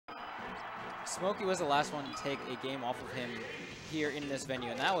Smokey was the last one to take a game off of him here in this venue,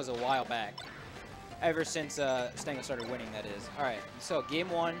 and that was a while back. Ever since Stengo started winning, that is. All right, so game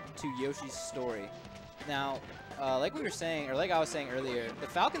 1 to Yoshi's story. Now, like we were saying, or like I was saying earlier, the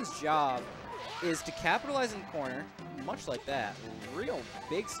Falcon's job is to capitalize in the corner, much like that. Real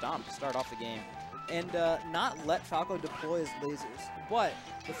big stomp to start off the game. And not let Falco deploy his lasers. But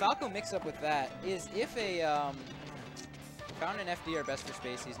the Falco mix-up with that is if a Fountain and FD are best for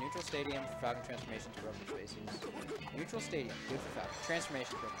spacies, neutral stadium for Falcon transformation to rubber spacies. Neutral stadium, good for Falcon.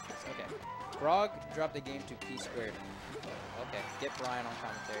 Transformation for rubber spaces. Okay. Grog dropped the game to P squared. Okay, get Brian on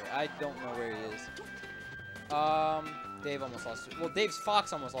commentary. I don't know where he is. Dave almost lost. Well, Dave's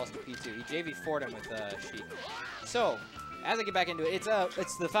Fox almost lost to P2. He JV for'd him with Sheik. So, as I get back into it,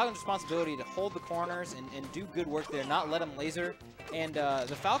 it's the Falcon's responsibility to hold the corners and do good work there, not let them laser. And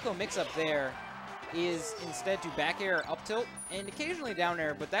the Falco mix-up there is instead to back air up tilt and occasionally down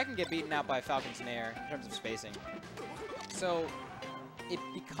air, but that can get beaten out by Falcon's nair in terms of spacing. So it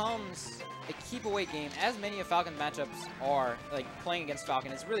becomes a keep away game, as many of Falcon's matchups are, like playing against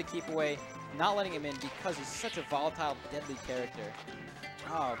Falcon. It's really keep away, not letting him in because he's such a volatile, deadly character.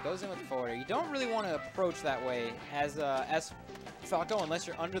 Oh, goes in with the forwarder. You don't really want to approach that way as Falco unless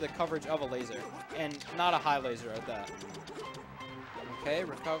you're under the coverage of a laser, and not a high laser at that. Okay,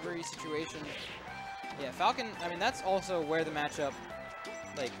 recovery situation. Yeah, Falcon, I mean, that's also where the matchup,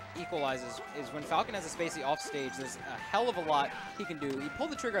 like, equalizes, is when Falcon has a spacey off stage, there's a hell of a lot he can do. He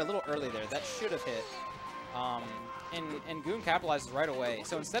pulled the trigger a little early there. That should have hit. And Goon capitalizes right away.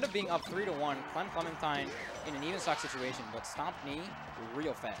 So instead of being up 3-1, Clementine in an even stock situation, but stomp knee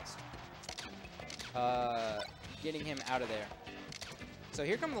real fast. Getting him out of there. So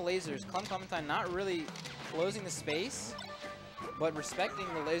here come the lasers. Clementine not really closing the space, but respecting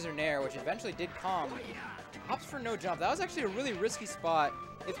the laser nair, which eventually did come. Opts for no jump. That was actually a really risky spot.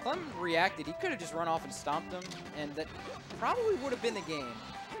 If Clem reacted, he could have just run off and stomped him, and that probably would have been the game,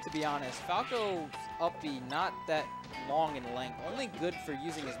 to be honest. Falco's up B not that long in length, only good for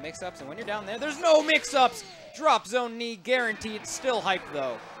using his mix-ups, and when you're down there, there's no mix-ups! Drop zone knee, guaranteed, still hyped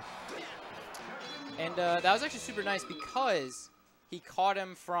though. And that was actually super nice because he caught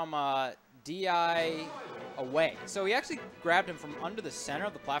him from DI away. So he actually grabbed him from under the center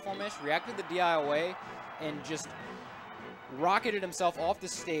of the platform-ish, reacted the DI away, and just rocketed himself off the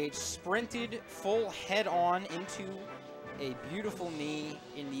stage, sprinted full head-on into a beautiful knee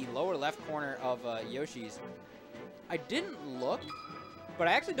in the lower left corner of Yoshi's. I didn't look, but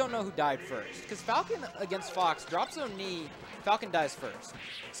I actually don't know who died first. Because Falcon against Fox, drop zone knee, Falcon dies first.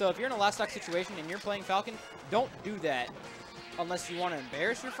 So if you're in a last stock situation and you're playing Falcon, don't do that unless you want to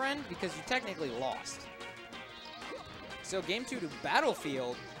embarrass your friend, because you technically lost. So game 2 to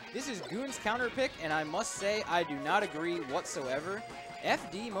Battlefield. This is Goon's counter pick, and I must say I do not agree whatsoever.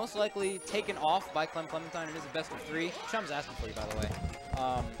 FD most likely taken off by Clementine. It is a best of 3. Chum's asking for you, by the way.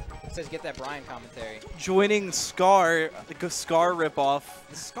 It says get that Brian commentary. Joining Scar, the Scar ripoff.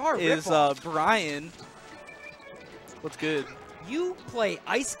 The Scar is ripoff. Brian. What's good? You play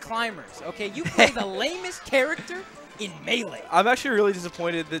Ice Climbers, okay? You play the lamest character in Melee. I'm actually really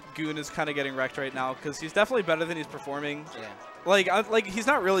disappointed that Goon is kind of getting wrecked right now, because he's definitely better than he's performing. Yeah. Like he's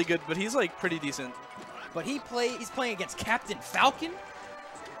not really good, but he's like pretty decent. But he's playing against Captain Falcon,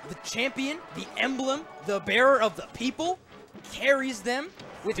 the champion, the emblem, the bearer of the people, carries them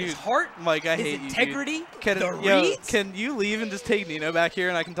with his heart, Mike, I his hate integrity, you, dude. the reads. Can you leave and just take Nino back here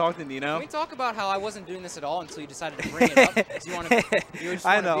and I can talk to Nino? Can we talk about how I wasn't doing this at all until you decided to bring it up? You want to?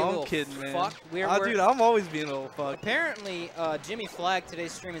 I know, I'm kidding, man. Dude, I'm always being a little fuck. Apparently, Jimmy Flag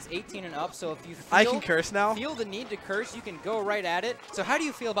today's stream is 18 and up, so if you I can curse now. Feel the need to curse, you can go right at it. So how do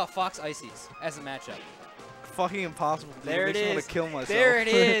you feel about Fox Ices as a matchup? Fucking impossible. Dude. There it is. I want to kill myself. There it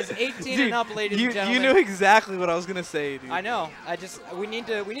is. 18 dude, and up, ladies and gentlemen. You knew exactly what I was gonna say, dude. I know. We need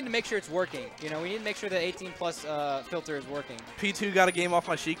to make sure it's working. You know, we need to make sure the 18 plus filter is working. P2 got a game off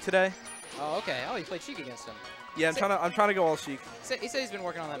my Sheik today. Oh, okay. Oh, you played Sheik against him. Yeah, I'm trying to go all Sheik. He said he's been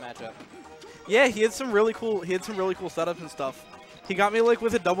working on that matchup. Yeah, he had some really cool setups and stuff. He got me like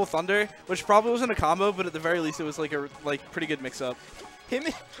with a double thunder, which probably wasn't a combo, but at the very least it was like a pretty good mix up.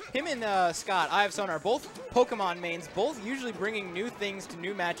 Him and Scott, I have Sonar, both Pokemon mains, both usually bringing new things to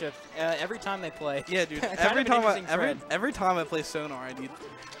new matchups every time they play. Yeah, dude. every time I play Sonar, I need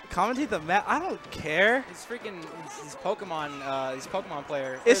commentate the map. I don't care. He's freaking he's Pokemon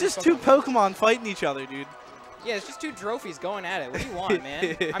player. It's just two Pokemon fighting each other, dude. Yeah, it's just two trophies going at it. What do you want,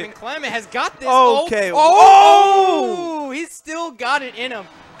 man? I mean, Clem has got this. Okay. Oh! He's still got it in him.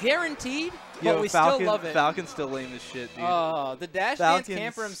 Guaranteed But we still love it. Falcon's still lame as shit, dude. Oh, the Dash Dance Falcon's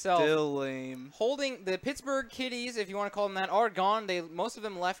camper himself. still lame. Holding the Pittsburgh Kitties, if you want to call them that, are gone. Most of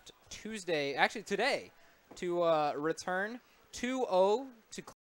them left Tuesday, actually today, to return 2-0 to